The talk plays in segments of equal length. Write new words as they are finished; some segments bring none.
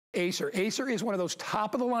Acer. Acer is one of those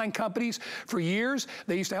top-of-the-line companies. For years,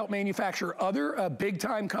 they used to help manufacture other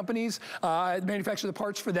big-time companies, manufacture the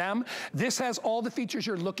parts for them. This has all the features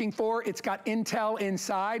you're looking for. It's got Intel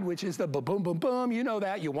inside, which is the boom, boom, boom. You know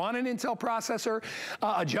that. You want an Intel processor.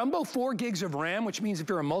 A jumbo 4 gigs of RAM, which means if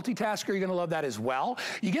you're a multitasker, you're going to love that as well.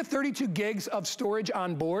 You get 32 gigs of storage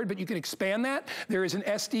on board, but you can expand that. There is an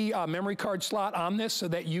SD memory card slot on this so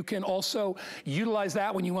that you can also utilize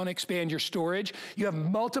that when you want to expand your storage. You have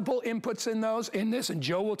multiple inputs in this, and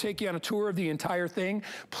Joe will take you on a tour of the entire thing.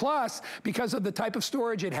 Plus, because of the type of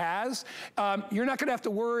storage it has, you're not gonna have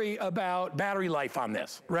to worry about battery life on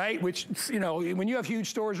this, right? Which, you know, when you have huge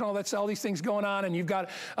storage and all that, all these things going on, and you've got,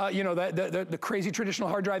 you know, the crazy traditional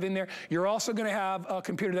hard drive in there, you're also gonna have a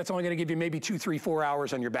computer that's only gonna give you maybe 2, 3, 4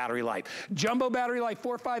 hours on your battery life. Jumbo battery life,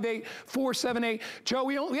 458, 478. Joe,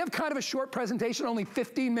 we have kind of a short presentation, only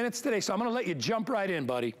 15 minutes today, so I'm gonna let you jump right in,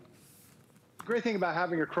 buddy. The great thing about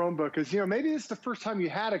having a Chromebook is, you know, maybe it's the first time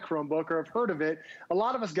you had a Chromebook or have heard of it. A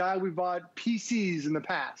lot of us, we bought PCs in the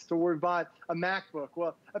past, or we bought a MacBook.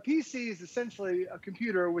 Well, a PC is essentially a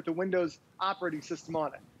computer with a Windows operating system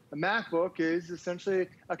on it. A MacBook is essentially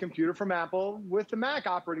a computer from Apple with the Mac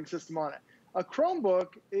operating system on it. A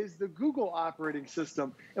Chromebook is the Google operating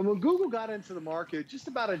system. And when Google got into the market just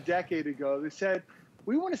about a decade ago, they said,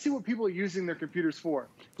 we want to see what people are using their computers for.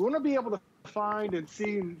 We want to be able to find and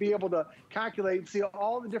see and be able to calculate and see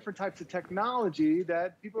all the different types of technology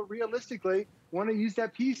that people realistically want to use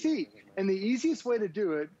that PC. And the easiest way to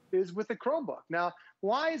do it is with a Chromebook. Now,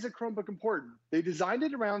 why is a Chromebook important? They designed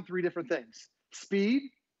it around 3 different things: speed,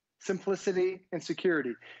 simplicity, and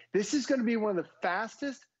security. This is going to be one of the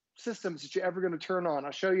fastest systems that you're ever going to turn on.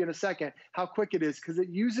 I'll show you in a second how quick it is, because it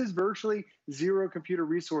uses virtually 0 computer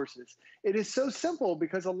resources. It is so simple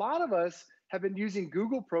because a lot of us have been using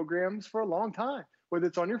Google programs for a long time, whether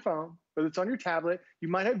it's on your phone, whether it's on your tablet. You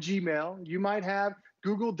might have Gmail, you might have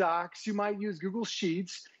Google Docs, you might use Google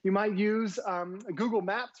Sheets, you might use Google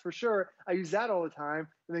Maps for sure. I use that all the time.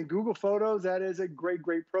 And then Google Photos, that is a great,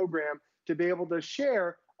 great program to be able to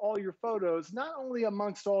share all your photos, not only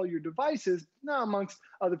amongst all your devices, not amongst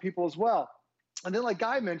other people as well. And then like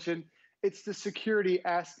Guy mentioned, it's the security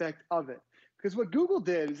aspect of it. Because what Google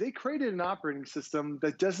did is they created an operating system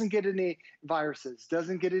that doesn't get any viruses,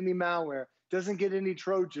 doesn't get any malware, doesn't get any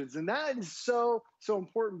Trojans. And that is so, so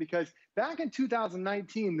important, because back in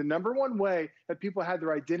 2019, the #1 way that people had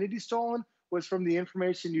their identity stolen was from the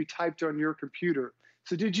information you typed on your computer.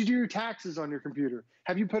 So did you do your taxes on your computer?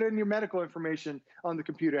 Have you put in your medical information on the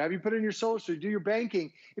computer? Have you put in your social, do your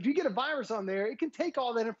banking? If you get a virus on there, it can take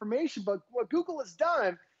all that information. But what Google has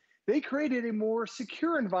done, they created a more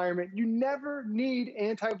secure environment. You never need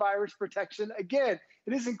antivirus protection again.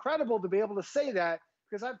 It is incredible to be able to say that,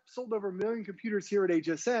 because I've sold over 1 million computers here at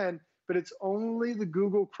HSN, but it's only the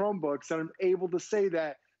Google Chromebooks that I'm able to say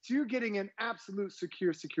that. So you're getting an absolute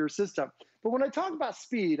secure system. But when I talk about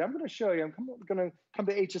speed, I'm going to show you. I'm going to come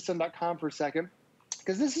to hsn.com for a second,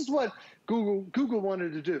 because this is what Google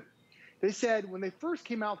wanted to do. They said when they first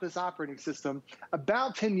came out with this operating system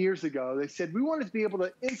about 10 years ago, they said we wanted to be able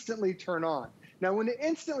to instantly turn on. Now, when it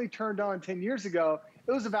instantly turned on 10 years ago,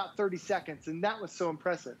 it was about 30 seconds, and that was so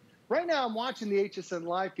impressive. Right now, I'm watching the HSN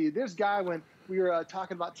live feed. There's Guy when we were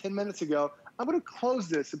talking about 10 minutes ago. I'm going to close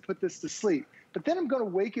this and put this to sleep. But then I'm going to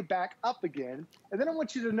wake it back up again. And then I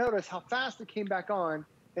want you to notice how fast it came back on,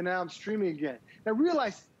 and now I'm streaming again. Now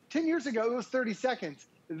realize 10 years ago, it was 30 seconds.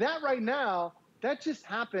 That right now, that just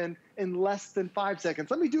happened in less than 5 seconds.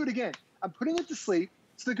 Let me do it again. I'm putting it to sleep,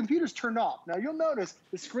 so the computer's turned off. Now you'll notice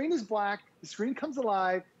the screen is black, the screen comes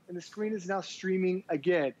alive, and the screen is now streaming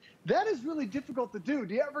again. That is really difficult to do.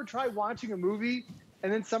 Do you ever try watching a movie,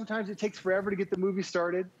 and then sometimes it takes forever to get the movie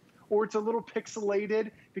started? Or it's a little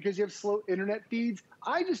pixelated because you have slow internet feeds?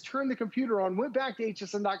 I just turned the computer on, went back to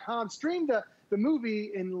hsn.com, streamed the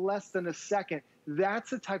movie in less than a second.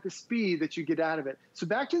 That's the type of speed that you get out of it. So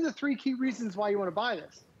back to the 3 key reasons why you want to buy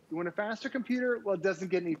this. You want a faster computer? Well, it doesn't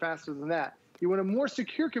get any faster than that. You want a more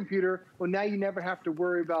secure computer? Well, now you never have to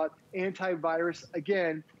worry about antivirus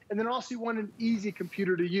again. And then also you want an easy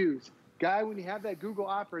computer to use. Guy, when you have that Google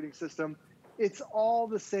operating system, it's all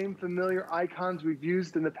the same familiar icons we've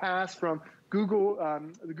used in the past, from Google,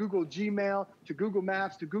 the Google Gmail to Google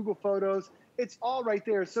Maps to Google Photos. It's all right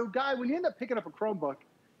there. So Guy, when you end up picking up a Chromebook,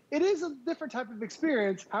 it is a different type of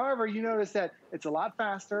experience. However, you notice that it's a lot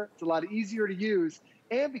faster, it's a lot easier to use,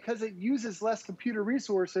 and because it uses less computer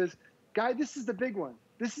resources, Guy, this is the big one.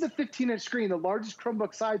 This is a 15-inch screen, the largest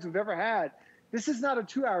Chromebook size we've ever had. This is not a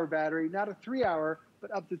 2-hour battery, not a 3-hour,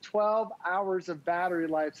 but up to 12 hours of battery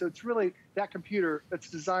life. So it's really that computer that's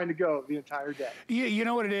designed to go the entire day. You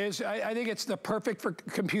know what it is? I think it's the perfect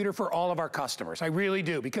computer for all of our customers. I really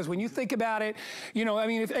do. Because when you think about it, you know, I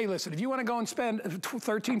mean, hey, listen, if you want to go and spend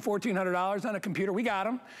 $1,300, $1,400 on a computer, we got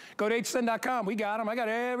them. Go to hsn.com. We got them. I got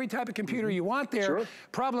every type of computer you want there. Sure.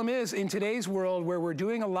 Problem is, in today's world where we're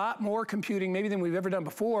doing a lot more computing maybe than we've ever done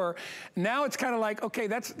before, now it's kind of like, okay,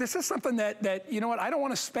 this is something that, you know what, I don't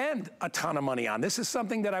want to spend a ton of money on. This is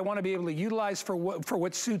something that I want to be able to utilize for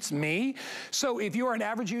what suits me. So if you're an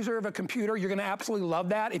average user of a computer, you're going to absolutely love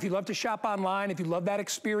that. If you love to shop online, if you love that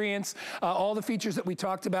experience, all the features that we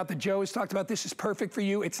talked about, that Joe has talked about, this is perfect for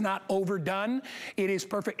you. It's not overdone. It is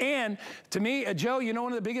perfect. And to me, Joe, you know,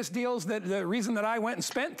 one of the biggest deals, that the reason that I went and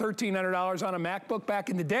spent $1,300 on a MacBook back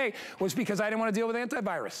in the day was because I didn't want to deal with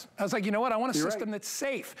antivirus. I was like, you know what? I want a system that's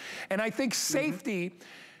safe. And I think safety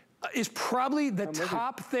is probably the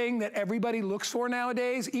top thing that everybody looks for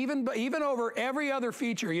nowadays, even over every other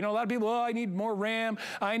feature. You know, a lot of people, oh, I need more RAM,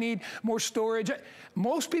 I need more storage.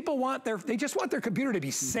 Most people want they just want their computer to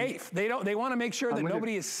be safe. They want to make sure that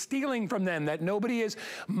nobody is stealing from them, that nobody is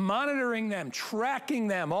monitoring them, tracking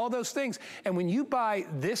them, all those things. And when you buy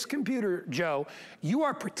this computer, Joe, you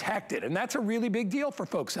are protected. And that's a really big deal for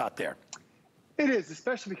folks out there. It is,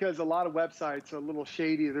 especially because a lot of websites are a little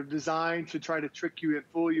shady. They're designed to try to trick you and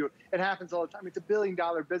fool you. It happens all the time. It's a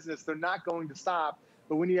billion-dollar business. They're not going to stop.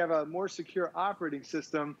 But when you have a more secure operating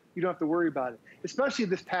system, you don't have to worry about it. Especially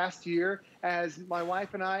this past year, as my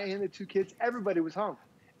wife and I and the two kids, everybody was home.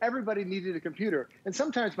 Everybody needed a computer. And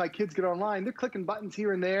sometimes my kids get online, they're clicking buttons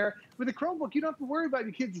here and there. With a Chromebook, you don't have to worry about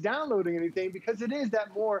your kids downloading anything because it is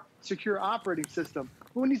that more secure operating system.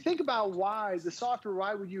 But when you think about why the software,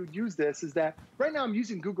 why would you use this, is that right now I'm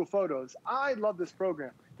using Google Photos. I love this program.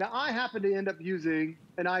 Now, I happen to end up using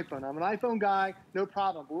an iPhone. I'm an iPhone guy, no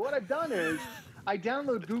problem. But what I've done is I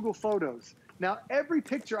download Google Photos. Now, every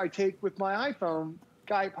picture I take with my iPhone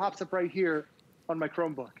guy pops up right here on my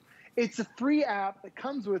Chromebook. It's a free app that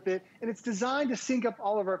comes with it, and it's designed to sync up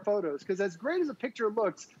all of our photos. Because as great as a picture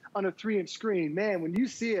looks on a 3-inch screen, man, when you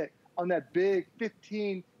see it on that big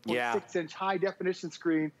 15.6-inch high-definition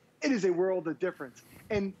screen, it is a world of difference.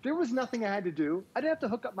 And there was nothing I had to do. I didn't have to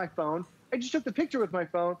hook up my phone. I just took the picture with my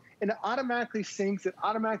phone, and it automatically syncs. It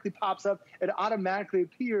automatically pops up. It automatically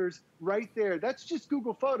appears right there. That's just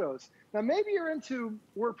Google Photos. Now, maybe you're into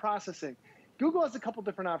word processing. Google has a couple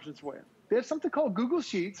different options for you. They have something called Google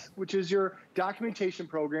Sheets, which is your documentation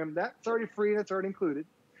program. That's already free and it's already included.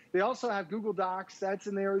 They also have Google Docs. That's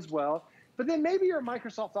in there as well. But then maybe you're a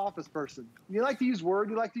Microsoft Office person. You like to use Word.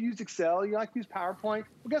 You like to use Excel. You like to use PowerPoint.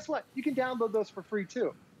 Well, guess what? You can download those for free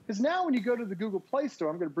too. Because now when you go to the Google Play Store,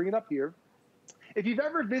 I'm going to bring it up here. If you've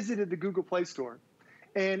ever visited the Google Play Store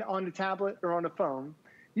and on the tablet or on a phone,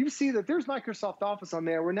 you see that there's Microsoft Office on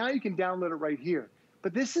there where now you can download it right here.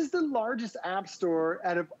 But this is the largest app store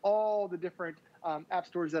out of all the different app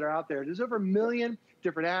stores that are out there. There's over 1 million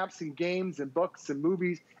different apps and games and books and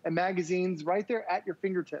movies and magazines right there at your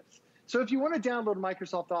fingertips. So if you want to download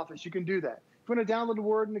Microsoft Office, you can do that. If you want to download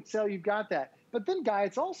Word and Excel, you've got that. But then, Guy,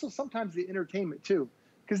 it's also sometimes the entertainment too,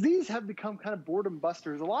 because these have become kind of boredom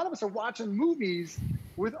busters. A lot of us are watching movies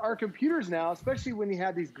with our computers now, especially when you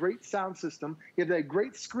have these great sound system, you have that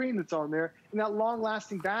great screen that's on there, and that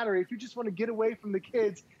long-lasting battery. If you just want to get away from the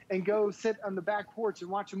kids and go sit on the back porch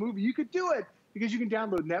and watch a movie, you could do it because you can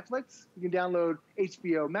download Netflix, you can download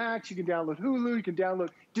HBO Max, you can download Hulu, you can download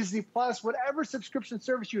Disney Plus, whatever subscription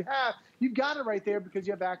service you have, you've got it right there because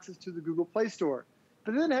you have access to the Google Play Store.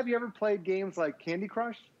 But then have you ever played games like Candy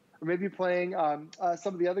Crush? Or maybe playing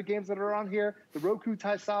some of the other games that are on here, the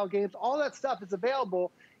Roku-type style games, all that stuff is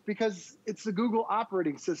available because it's the Google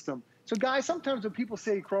operating system. So guys, sometimes when people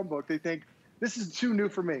say Chromebook, they think, this is too new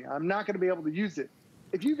for me. I'm not gonna be able to use it.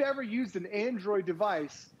 If you've ever used an Android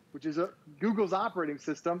device, which is Google's operating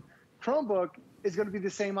system, Chromebook is gonna be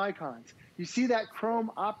the same icons. You see that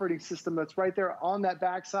Chrome operating system that's right there on that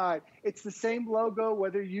back side. It's the same logo,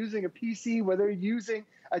 whether you're using a PC, whether you're using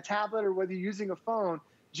a tablet, or whether you're using a phone.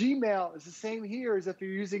 Gmail is the same here as if you're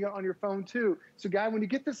using it on your phone too. So Guy, when you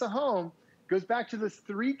get this at home, it goes back to those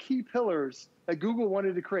 3 key pillars that Google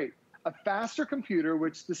wanted to create. A faster computer,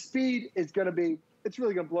 which the speed is gonna be, it's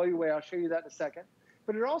really gonna blow you away. I'll show you that in a second.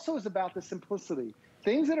 But it also is about the simplicity.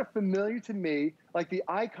 Things that are familiar to me, like the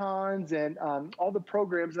icons and all the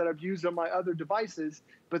programs that I've used on my other devices,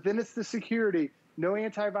 but then it's the security. No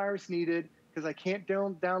antivirus needed, because I can't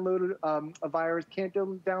download a virus, can't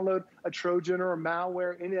download a Trojan or a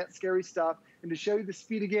malware, any of that scary stuff. And to show you the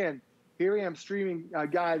speed again, here I am streaming,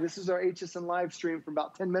 Guy, this is our HSN live stream from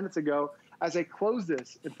about 10 minutes ago. As I close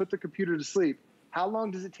this and put the computer to sleep, how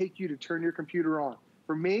long does it take you to turn your computer on?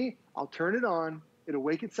 For me, I'll turn it on, it'll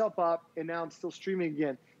wake itself up, and now I'm still streaming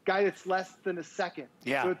again. Guy, it's less than a second.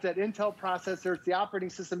 Yeah. So it's that Intel processor, it's the operating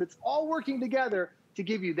system, it's all working together to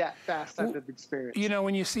give you that fast type of experience. You know,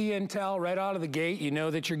 when you see Intel right out of the gate, you know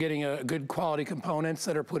that you're getting a good quality components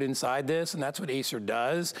that are put inside this, and that's what Acer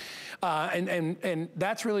does. And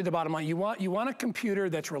that's really the bottom line. You want a computer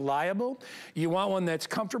that's reliable. You want one that's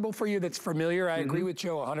comfortable for you, that's familiar. I agree with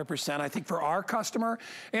Joe 100%. I think for our customer,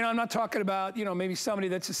 you know, I'm not talking about, you know, maybe somebody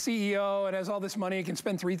that's a CEO and has all this money and can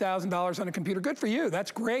spend $3,000 on a computer. Good for you.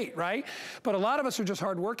 That's great, right? But a lot of us are just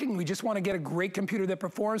hardworking. We just want to get a great computer that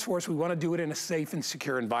performs for us. We want to do it in a safe and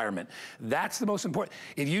secure environment. That's the most important.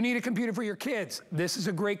 If you need a computer for your kids, this is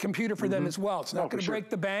a great computer for them as well. It's not going to break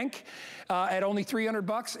the bank at only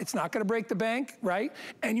 $300. It's not going to break the bank, right?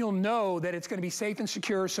 And you'll know that it's going to be safe and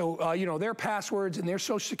secure. So, you know, their passwords and their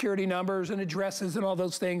social security numbers and addresses and all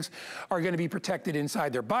those things are going to be protected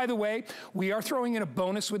inside there. By the way, we are throwing in a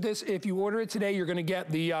bonus with this. If you order it today, you're going to get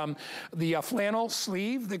the flannel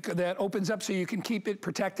sleeve that opens up so you can keep it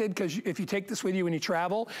protected, because if you take this with you when you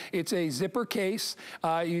travel, it's a zipper case.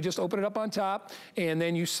 You just open it up on top and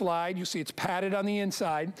then you slide. You see it's padded on the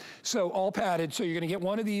inside, so all padded. So you're going to get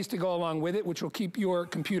one of these to go along with it, which will keep your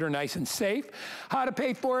computer nice and safe. How to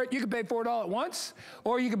pay for it? You can pay for it all at once,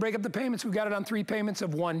 or you can break up the payments. We've got it on 3 payments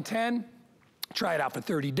of $110. Try it out for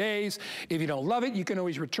 30 days. If you don't love it, you can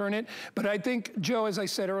always return it. But I think, Joe, as I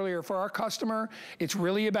said earlier, for our customer, it's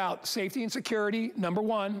really about safety and security, number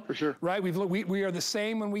one. For sure. Right? We are the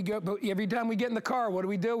same when we go, every time we get in the car, what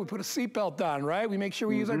do? We put a seatbelt on, right? We make sure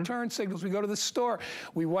we use our turn signals. We go to the store.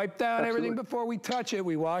 We wipe down everything before we touch it.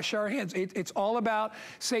 We wash our hands. It's all about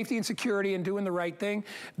safety and security and doing the right thing.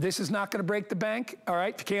 This is not going to break the bank, all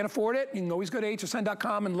right? If you can't afford it, you can always go to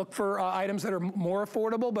hsn.com and look for items that are more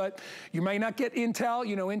affordable, but you may not get Intel.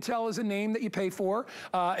 You know, Intel is a name that you pay for.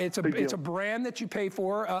 It's a brand that you pay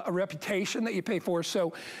for, a reputation that you pay for.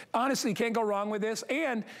 So honestly, you can't go wrong with this.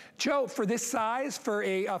 And Joe, for this size, for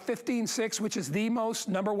a 15.6, which is the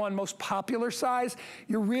 #1 most popular size,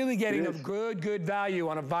 you're really getting a good value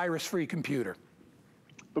on a virus-free computer.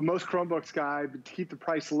 But most Chromebooks, Guy, to keep the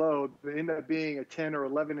price low, they end up being a 10 or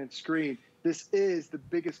 11-inch screen. This is the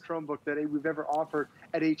biggest Chromebook that we've ever offered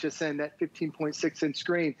at HSN, that 15.6-inch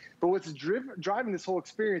screen. But what's driving this whole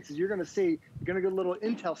experience is you're going to get a little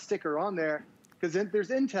Intel sticker on there, because there's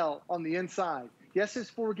Intel on the inside. Yes, there's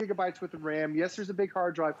 4 gigabytes worth of RAM. Yes, there's a big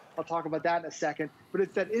hard drive. I'll talk about that in a second. But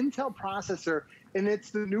it's that Intel processor, and it's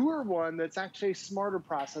the newer one that's actually a smarter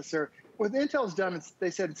processor. What Intel's done is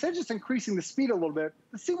they said, instead of just increasing the speed a little bit,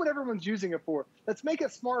 let's see what everyone's using it for. Let's make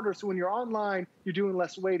it smarter so when you're online, you're doing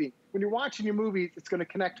less waiting. When you're watching your movies, it's going to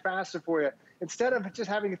connect faster for you. Instead of just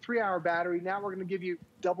having a 3-hour battery, now we're going to give you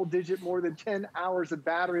double-digit, more than 10 hours of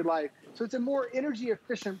battery life. So it's a more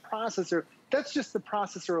energy-efficient processor. That's just the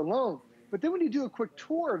processor alone. But then when you do a quick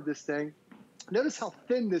tour of this thing, notice how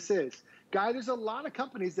thin this is. Guy, there's a lot of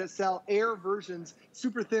companies that sell Air versions,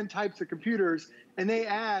 super thin types of computers, and they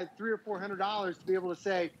add $300 or $400 to be able to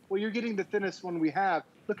say, well, you're getting the thinnest one we have.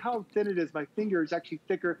 Look how thin it is. My finger is actually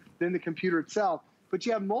thicker than the computer itself. But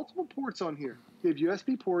you have multiple ports on here. You have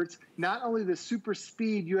USB ports, not only the super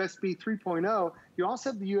speed USB 3.0, you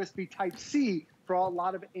also have the USB Type-C for a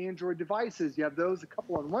lot of Android devices. You have those, a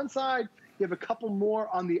couple on one side. You have a couple more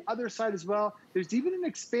on the other side as well. There's even an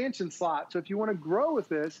expansion slot. So if you want to grow with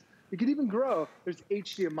this, you can even grow. There's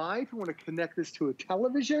HDMI if you want to connect this to a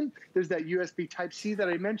television. There's that USB Type-C that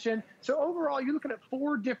I mentioned. So overall, you're looking at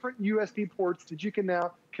 4 different USB ports that you can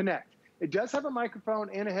now connect. It does have a microphone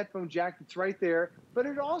and a headphone jack that's right there, but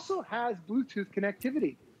it also has Bluetooth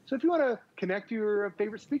connectivity. So if you want to connect to your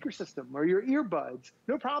favorite speaker system or your earbuds,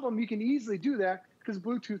 no problem. You can easily do that because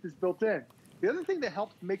Bluetooth is built in. The other thing that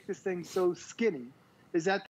helps make this thing so skinny is that